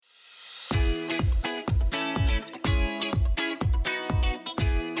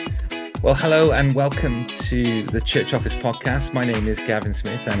Well, hello and welcome to the Church Office podcast. My name is Gavin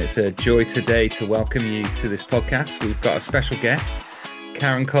Smith, and it's a joy today to welcome you to this podcast. We've got a special guest,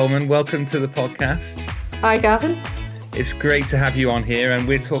 Karen Coleman. Welcome to the podcast. Hi, Gavin. It's great to have you on here, and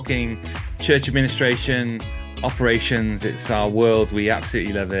we're talking church administration, operations. It's our world. We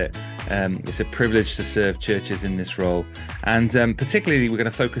absolutely love it. It's a privilege to serve churches in this role. And particularly, we're going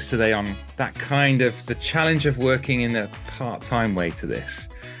to focus today on that kind of the challenge of working in a part-time way to this.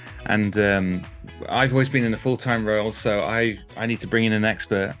 And I've always been in a full-time role, so I need to bring in an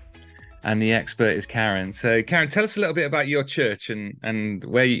expert, and the expert is Karen. So Karen, tell us a little bit about your church and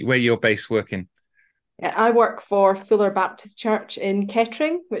where you're based working. I work for Fuller Baptist Church in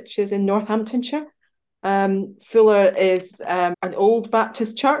Kettering, which is in Northamptonshire. Fuller is an old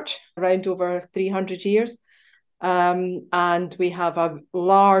Baptist church, around over 300 years. And we have a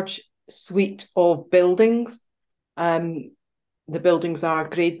large suite of buildings. The buildings are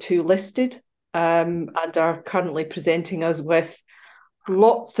Grade 2 listed and are currently presenting us with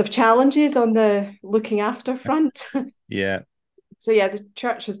lots of challenges on the looking after front. Yeah. So yeah, the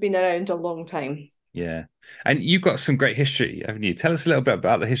church has been around a long time. Yeah. And you've got some great history, haven't you? Tell us a little bit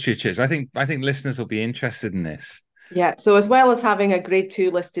about the history of church. I think listeners will be interested in this. Yeah, so as well as having a Grade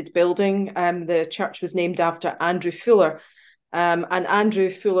 2 listed building, the church was named after Andrew Fuller. And Andrew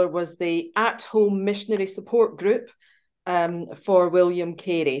Fuller was the at-home missionary support group for William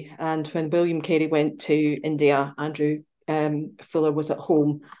Carey. And when William Carey went to India, Andrew Fuller was at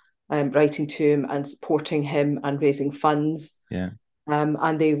home writing to him and supporting him and raising funds. Yeah.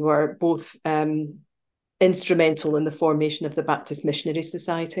 And they were both instrumental in the formation of the Baptist Missionary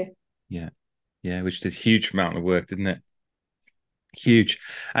Society. Yeah. Yeah, which did a huge amount of work, didn't it? Huge.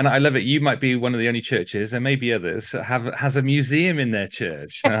 And I love it. You might be one of the only churches, there may be others, has a museum in their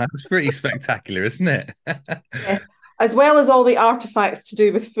church. That's pretty spectacular, isn't it? Yes. As well as all the artefacts to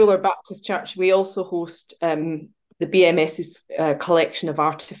do with Fuller Baptist Church, we also host the BMS's collection of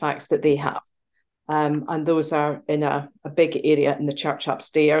artefacts that they have. And those are in a big area in the church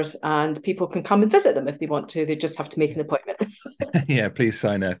upstairs, and people can come and visit them if they want to. They just have to make an appointment. Yeah, please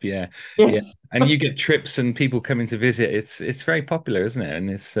sign up. Yeah. Yes. Yeah. And you get trips and people coming to visit. It's very popular, isn't it? And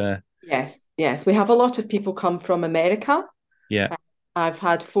it's Yes. We have a lot of people come from America. Yeah. I've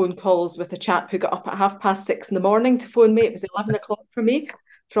had phone calls with a chap who got up at 6:30 in the morning to phone me. It was 11 o'clock for me,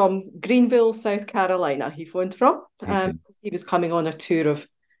 from Greenville, South Carolina. He phoned from. He was coming on a tour of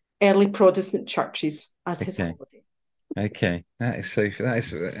early Protestant churches as his holiday. Okay, that is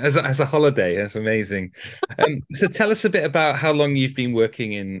as a holiday. That's amazing. So tell us a bit about how long you've been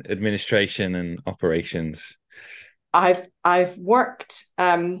working in administration and operations. I've worked.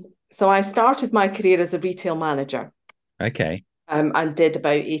 So I started my career as a retail manager. Okay. And did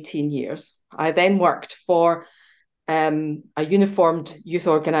about 18 years. I then worked for a uniformed youth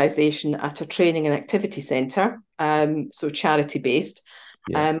organisation at a training and activity centre, so charity-based.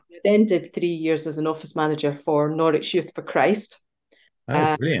 Yeah. I then did 3 years as an office manager for Norwich Youth for Christ.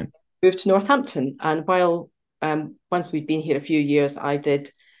 Oh, brilliant. Moved to Northampton, and once we'd been here a few years, I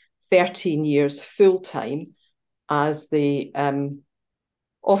did 13 years full-time as the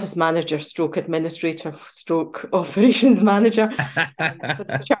office manager stroke administrator stroke operations manager for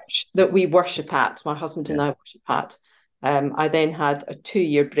the church that we worship at, my husband and I worship at. I then had a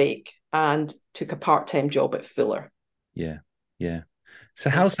 2-year break and took a part-time job at Fuller. Yeah. So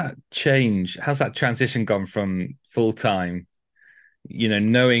how's that change? How's that transition gone from full-time,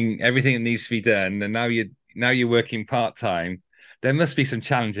 knowing everything that needs to be done, and now you're working part-time? There must be some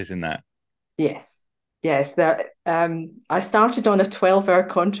challenges in that. Yes. There. I started on a 12-hour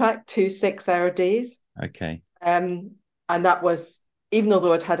contract, 2 6-hour days. Okay. And that was, even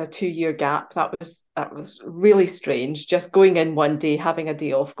although I'd had a 2-year gap, that was really strange. Just going in one day, having a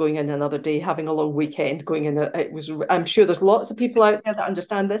day off, going in another day, having a long weekend, going in. I'm sure there's lots of people out there that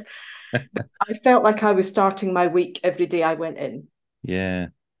understand this. But I felt like I was starting my week every day I went in. Yeah.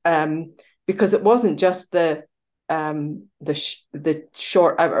 Because it wasn't just the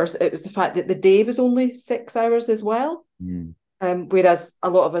short hours, it was the fact that the day was only 6 hours as well. Whereas a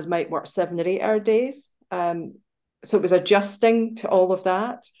lot of us might work 7 or 8 hour days. So it was adjusting to all of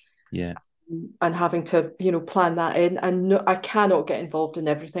that. Yeah. And having to, plan that in. And no, I cannot get involved in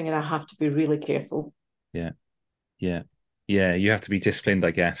everything, and I have to be really careful. Yeah. You have to be disciplined,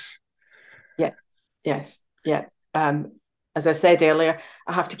 I guess. Yeah. Yes. Yeah. As I said earlier,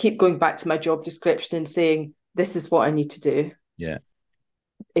 I have to keep going back to my job description and saying, this is what I need to do. Yeah.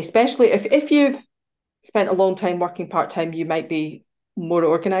 Especially if you've spent a long time working part-time, you might be more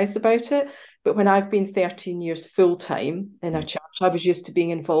organised about it. But when I've been 13 years full-time in a church, I was used to being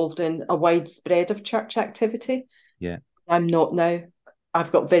involved in a wide spread of church activity. Yeah. I'm not now.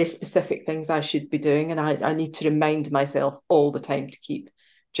 I've got very specific things I should be doing, and I need to remind myself all the time to keep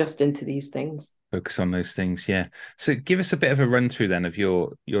just into these things. Focus on those things. Yeah. So give us a bit of a run through then of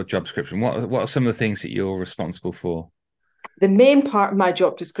your job description. What are some of the things that you're responsible for? The main part of my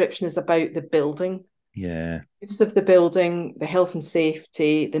job description is about the building, Yeah. use of the building, the health and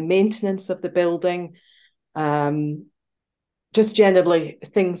safety, the maintenance of the building, um, just generally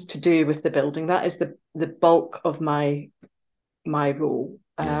things to do with the building. That is the bulk of my role.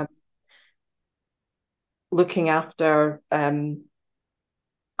 Yeah. Looking after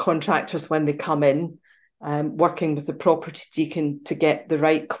contractors when they come in, working with the property deacon to get the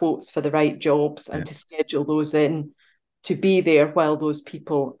right quotes for the right jobs Yeah. and to schedule those in to be there while those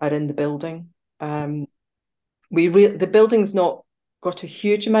people are in the building. The building's not got a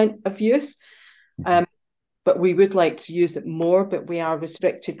huge amount of use, Mhm. but we would like to use it more, but we are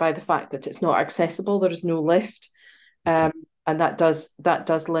restricted by the fact that it's not accessible. There is no lift. And that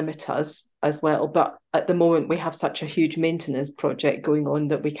does limit us as well. But at the moment, we have such a huge maintenance project going on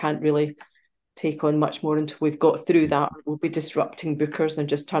that we can't really take on much more until we've got through that. We'll be disrupting bookers and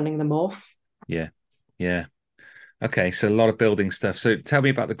just turning them off. Yeah. Yeah. Okay. So a lot of building stuff. So tell me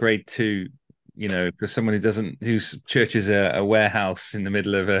about the grade two, for someone whose church is a warehouse in the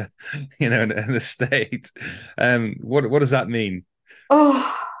middle of an estate. What does that mean?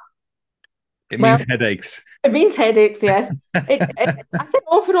 Oh, It well, means headaches. it means headaches, yes. I think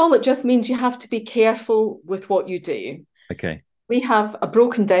overall it just means you have to be careful with what you do. Okay. We have a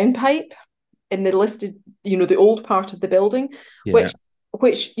broken down pipe in the listed, the old part of the building, Yeah.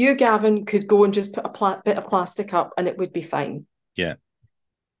 which you, Gavin, could go and just put a bit of plastic up and it would be fine. Yeah.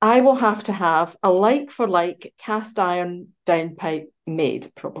 I will have to have a like for like cast iron downpipe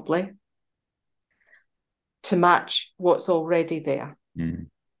made, probably, to match what's already there. Mm.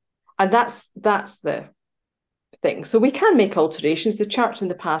 And that's the thing. So we can make alterations. The church in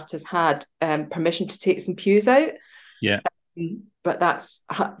the past has had permission to take some pews out, Yeah. but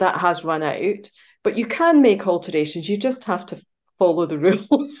that has run out. But you can make alterations. You just have to follow the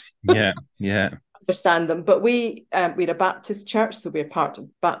rules. Yeah. Yeah. Understand them. But we're a Baptist church, so we're part of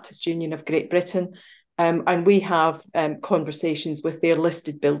Baptist Union of Great Britain, and we have conversations with their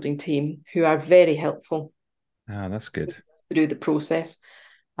listed building team, who are very helpful Ah, that's good. through the process.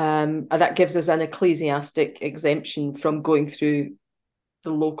 And that gives us an ecclesiastic exemption from going through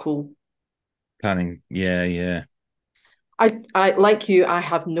the local. Planning. Yeah. Yeah. I like you, I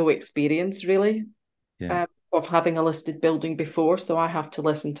have no experience really Yeah. of having a listed building before, so I have to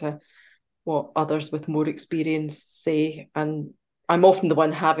listen to what others with more experience say. And I'm often the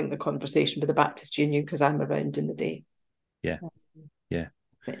one having the conversation with the Baptist Union because I'm around in the day. Yeah. Yeah.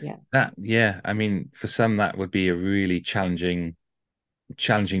 But yeah. Yeah. I mean, for some, that would be a really challenging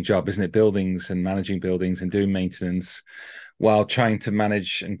job, isn't it? Buildings and managing buildings and doing maintenance while trying to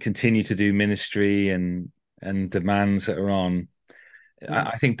manage and continue to do ministry and demands that are on.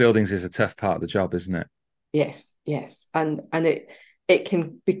 I think buildings is a tough part of the job, isn't it? Yes, yes. And it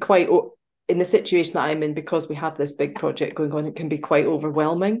can be quite, in the situation that I'm in, because we have this big project going on, it can be quite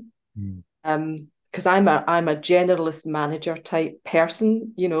overwhelming. Mm. Because I'm a generalist manager type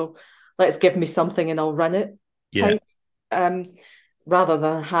person, let's give me something and I'll run it Yeah. type, rather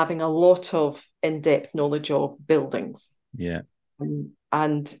than having a lot of in-depth knowledge of buildings. Yeah.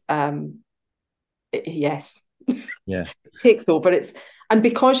 And yes, Yeah. it takes over. And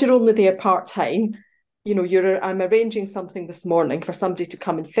because you're only there part-time, I'm arranging something this morning for somebody to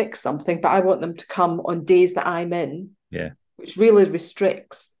come and fix something, but I want them to come on days that I'm in, Yeah. which really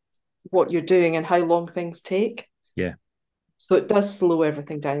restricts what you're doing and how long things take. Yeah. So it does slow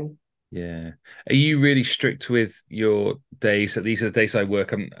everything down. Yeah. Are you really strict with your days? That these are the days I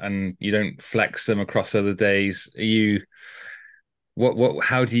work and you don't flex them across other days? Are you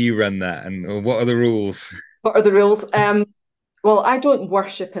how do you run that and what are the rules? What are the rules? Well, I don't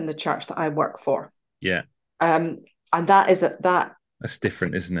worship in the church that I work for. Yeah. And that That's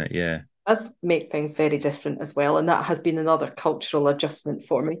different, isn't it? Yeah. does make things very different as well. And that has been another cultural adjustment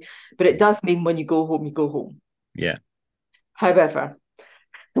for me. But it does mean when you go home, you go home. Yeah. However,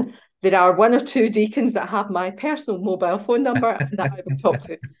 there are one or two deacons that have my personal mobile phone number and that I will talk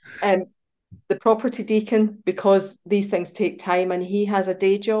to. The property deacon, because these things take time and he has a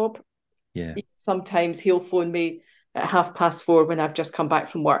day job, Yeah. sometimes he'll phone me at 4:30 when I've just come back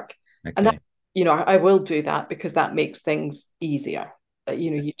from work. And Okay. I will do that because that makes things easier.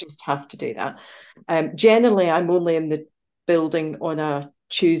 You just have to do that. Generally, I'm only in the building on a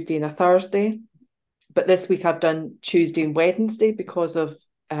Tuesday and a Thursday, but this week I've done Tuesday and Wednesday because of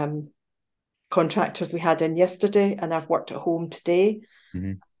contractors we had in yesterday, and I've worked at home today.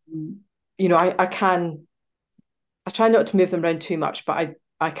 Mhm. I try not to move them around too much, but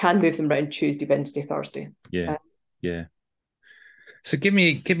I can move them around Tuesday, Wednesday, Thursday. Yeah. Yeah. So give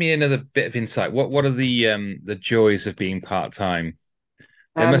me another bit of insight. What are the joys of being part-time?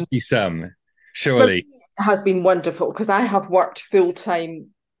 There Um, must be some, for me, surely. it has been wonderful because I have worked full time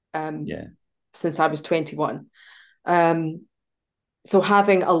um, Yeah. since I was 21. Um, so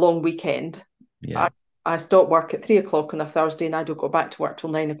having a long weekend, Yeah. I, I stop work at 3 o'clock on a Thursday and I don't go back to work till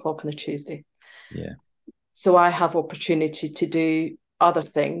 9 o'clock on a Tuesday. Yeah. So I have opportunity to do other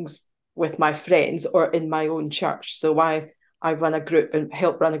things with my friends or in my own church. So I run a group and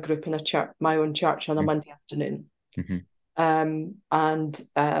help run a group in a church, my own church on a Monday afternoon. Mm-hmm. And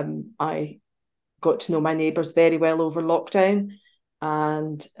I got to know my neighbours very well over lockdown,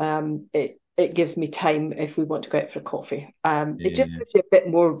 and it gives me time if we want to go out for a coffee. It just Yeah. gives you a bit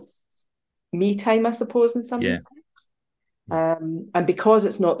more me time, I suppose, in some Yeah. respects. And because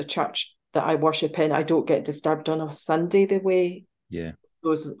it's not the church that I worship in, I don't get disturbed on a Sunday the way Yeah.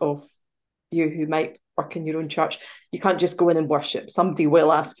 those of you who might work in your own church. You can't just go in and worship. Somebody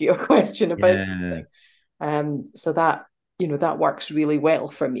will ask you a question about Yeah. something. So that that works really well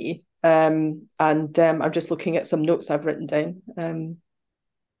for me. And I'm just looking at some notes I've written down.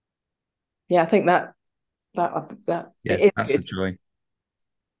 Yeah, I think that Yeah. it is That's a good. joy. Yeah.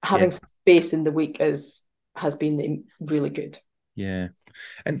 Having some space in the week has been really good. Yeah.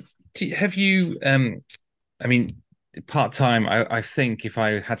 And have you I mean, part-time, I think if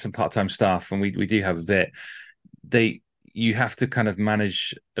I had some part-time staff, and we do have a bit, they you have to kind of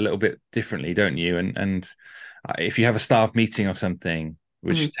manage a little bit differently, don't you? And if you have a staff meeting or something,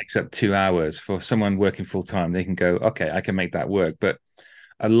 which Mhm. takes up 2 hours for someone working full time, they can go, okay, I can make that work. But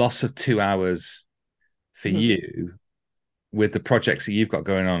a loss of 2 hours for Mhm. you with the projects that you've got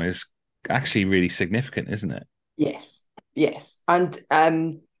going on is actually really significant, isn't it? Yes, yes, and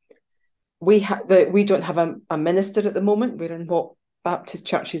we don't have a minister at the moment. We're in what Baptist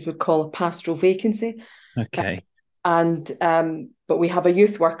churches would call a pastoral vacancy. Okay. And but we have a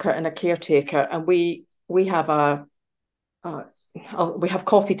youth worker and a caretaker, and we have uh, we have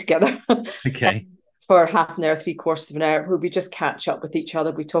coffee together Okay. for half an hour, 3/4 of an hour, where we just catch up with each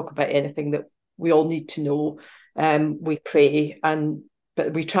other. We talk about anything that we all need to know. We pray,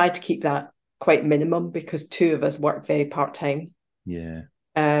 but we try to keep that quite minimum because two of us work very part time. Yeah.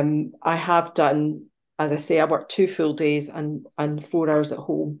 I have done, as I say, I work 2 full days and 4 hours at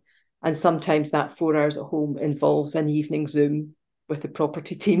home. And sometimes that 4 hours at home involves an evening Zoom with the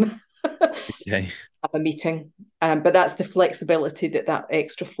property team, have Okay. a meeting. But that's the flexibility that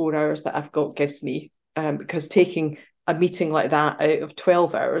extra 4 hours that I've got gives me. Because taking a meeting like that out of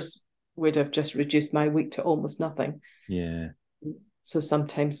 12 hours would have just reduced my week to almost nothing. Yeah. So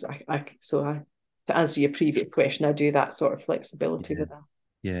sometimes to answer your previous question, I do that sort of flexibility Yeah. with that.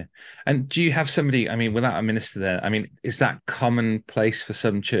 Yeah. And do you have somebody, I mean, without a minister there, I mean, is that commonplace for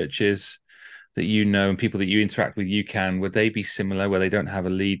some churches that you know and people that you interact with, UCAN, would they be similar where they don't have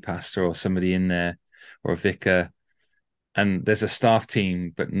a lead pastor or somebody in there or a vicar and there's a staff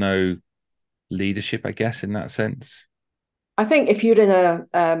team but no leadership, I guess, in that sense? I think if you're in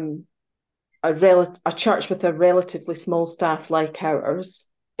a church with a relatively small staff like ours,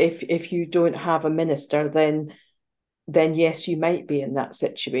 if you don't have a minister, then yes, you might be in that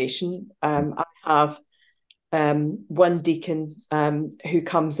situation. I have one deacon who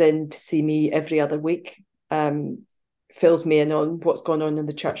comes in to see me every other week, fills me in on what's going on in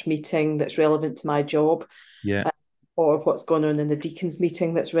the church meeting that's relevant to my job, Yeah. uh, or what's going on in the deacon's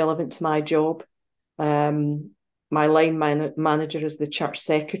meeting that's relevant to my job. Um, my manager is the church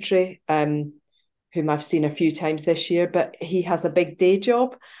secretary, whom I've seen a few times this year, but he has a big day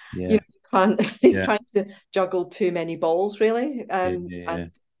job. Yeah. He's Yeah. trying to juggle too many balls, really. Yeah. Yeah.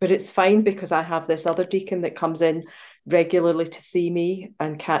 But it's fine because I have this other deacon that comes in regularly to see me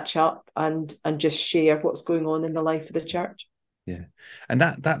and catch up and just share what's going on in the life of the church. Yeah. And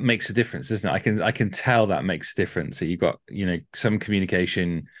that makes a difference, doesn't it? I can tell that makes a difference. So you've got, some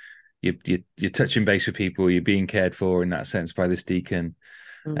communication, you're touching base with people, you're being cared for in that sense by this deacon.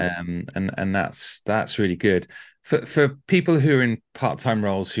 Mm. And that's really good. For people who are in part-time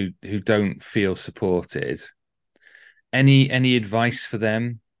roles who don't feel supported, any advice for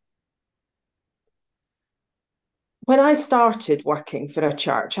them? When I started working for a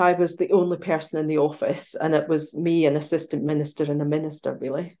church, I was the only person in the office, and it was me, an assistant minister, and a minister,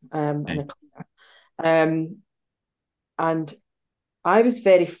 really, and a Okay. cleaner. Um, and I was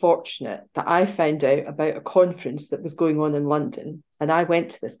very fortunate that I found out about a conference that was going on in London, and I went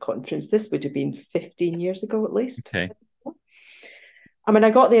to this conference. This would have been 15 years ago at least. Okay. I mean,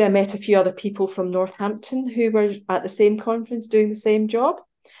 I got there, I met a few other people from Northampton who were at the same conference doing the same job.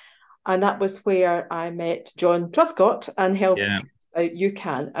 And that was where I met John Truscott and helped Yeah. out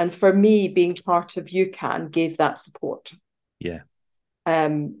UCAN. And for me, being part of UCAN gave that support. Yeah.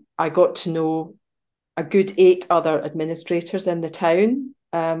 I got to know a good 8 other administrators in the town.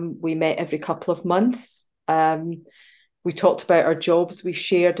 We met every couple of months. We talked about our jobs. We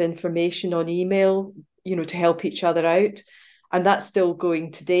shared information on email, to help each other out. And that's still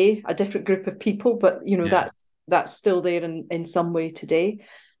going today, a different group of people, but Yeah. that's still there in some way today.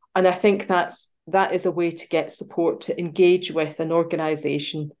 And I think that is a way to get support, to engage with an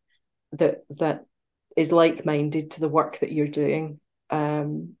organisation that is like-minded to the work that you're doing.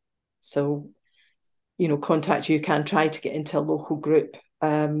 So, contact UCAN, try to get into a local group.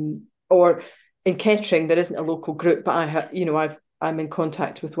 Or in Kettering, there isn't a local group, but I'm in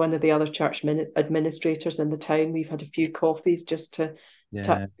contact with one of the other church administrators in the town. We've had a few coffees just to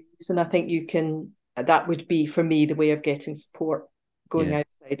touch base, and I think that would be for me the way of getting support going Yeah.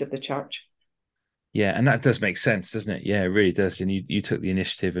 outside of the church. Yeah, and that does make sense, doesn't it? Yeah, it really does. And you took the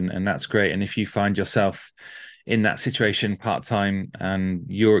initiative, and that's great. And if you find yourself in that situation part-time and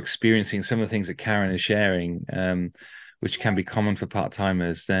you're experiencing some of the things that Karen is sharing, which can be common for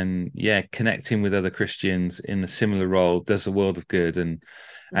part-timers, then yeah, connecting with other Christians in a similar role does a world of good. And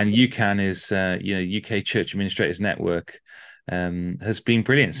UCAN is UK Church Administrators Network has been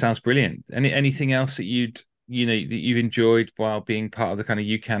brilliant. Sounds brilliant. Anything else that you've enjoyed while being part of the kind of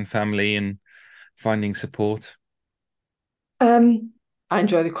UCAN family and finding support? I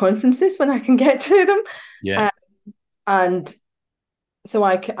enjoy the conferences when I can get to them. Yeah. And so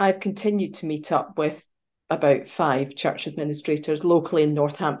I've continued to meet up with about 5 church administrators locally in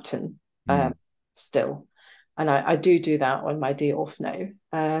Northampton still. And I do that on my day off now.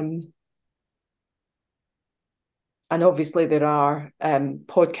 And obviously there are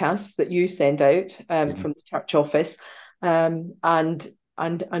podcasts that you send out from the church office, and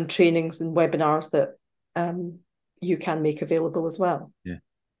trainings and webinars that you can make available as well. Yeah.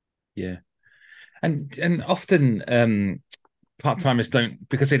 Yeah. And often part-timers don't,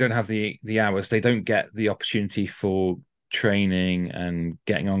 because they don't have the hours, they don't get the opportunity for training and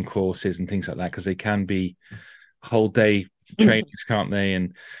getting on courses and things like that, because they can be whole day trainings, can't they?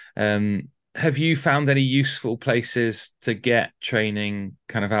 And have you found any useful places to get training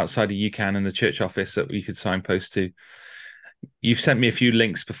kind of outside of UCAN and the church office that you could signpost to? You've sent me a few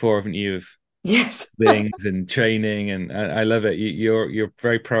links before, haven't you, of Yes. things and training, and I love it. You're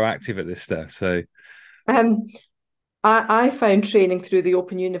very proactive at this stuff. So I found training through the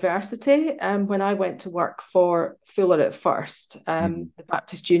Open University. When I went to work for Fuller at first, the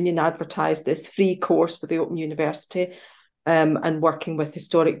Baptist Union advertised this free course with the Open University, and working with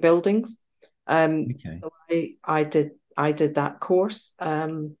historic buildings. okay. So I did that course.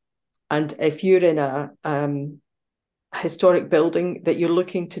 And if you're in a historic building that you're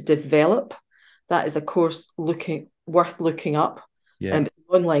looking to develop, that is a course worth looking up. Yeah. It's an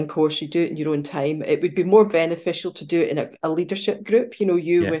online course. You do it in your own time. It would be more beneficial to do it in a leadership group,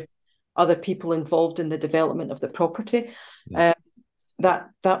 with other people involved in the development of the property. Yeah.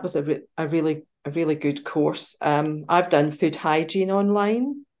 That was a really good course. I've done food hygiene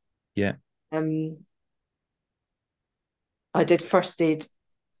online. Yeah. I did first aid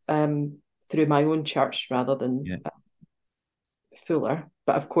through my own church rather than Fuller,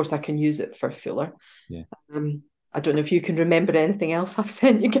 but of course I can use it for Fuller. Yeah. I don't know if you can remember anything else I've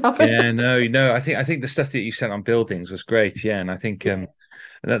sent you, Gavin. Yeah, no. I think the stuff that you sent on buildings was great. Yeah, and I think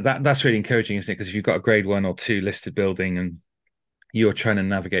that's really encouraging, isn't it? Because if you've got a grade 1 or 2 listed building and you're trying to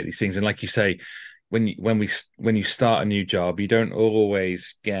navigate these things, and like you say, when you start a new job, you don't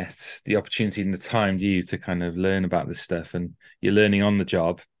always get the opportunity and the time, do you, to kind of learn about this stuff, and you're learning on the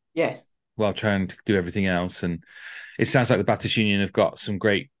job. Yes. While trying to do everything else. And it sounds like the Baptist Union have got some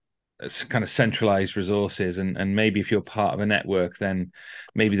great kind of centralized resources, and maybe if you're part of a network, then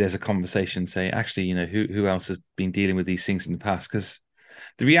maybe there's a conversation, say, actually, who else has been dealing with these things in the past? Because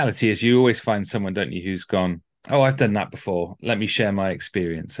the reality is you always find someone, don't you, who's gone, oh, I've done that before, let me share my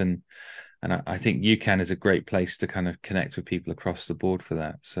experience. And I think UCAN is a great place to kind of connect with people across the board for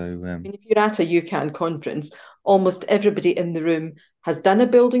that. So if you're at a UCAN conference, almost everybody in the room has done a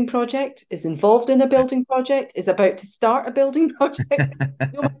building project, is involved in a building project, is about to start a building project.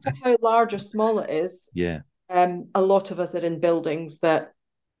 No matter how large or small it is, a lot of us are in buildings that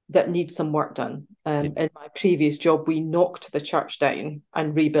need some work done. In my previous job, we knocked the church down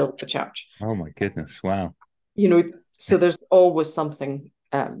and rebuilt the church. Oh my goodness! Wow. So there's always something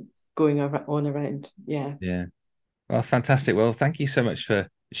going on around. Yeah. Well, fantastic. Well, thank you so much for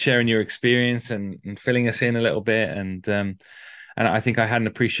sharing your experience and filling us in a little bit. And I think I hadn't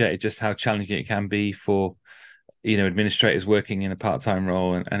appreciated just how challenging it can be for administrators working in a part-time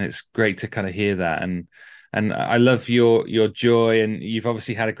role, and it's great to kind of hear that. And I love your joy, and you've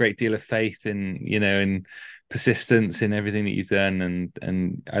obviously had a great deal of faith in persistence in everything that you've done,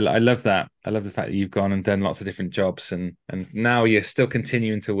 and I love that. I love the fact that you've gone and done lots of different jobs, and now you're still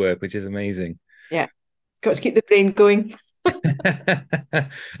continuing to work, which is amazing. Yeah, got to keep the brain going.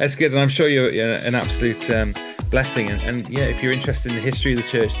 That's good, and I'm sure you're an absolute blessing. And yeah, if you're interested in the history of the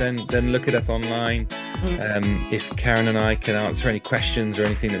church, then look it up online. If Karen and I can answer any questions or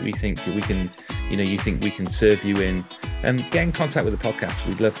anything that we think that we can, you think we can serve you in, get in contact with the podcast.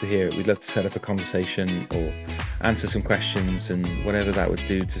 We'd love to hear it. We'd love to set up a conversation or answer some questions, and whatever that would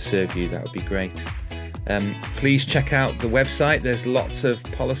do to serve you, that would be great. Please check out the website. There's lots of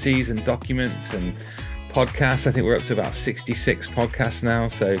policies and documents and podcasts. I think we're up to about 66 podcasts now,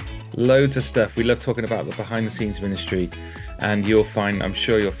 so loads of stuff. We love talking about the behind the scenes ministry, and I'm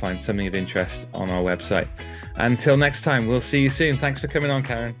sure you'll find something of interest on our website. Until next time, we'll see you soon. Thanks for coming on,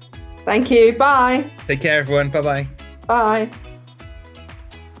 Karen. Thank you. Bye. Take care, everyone. Bye-bye. Bye.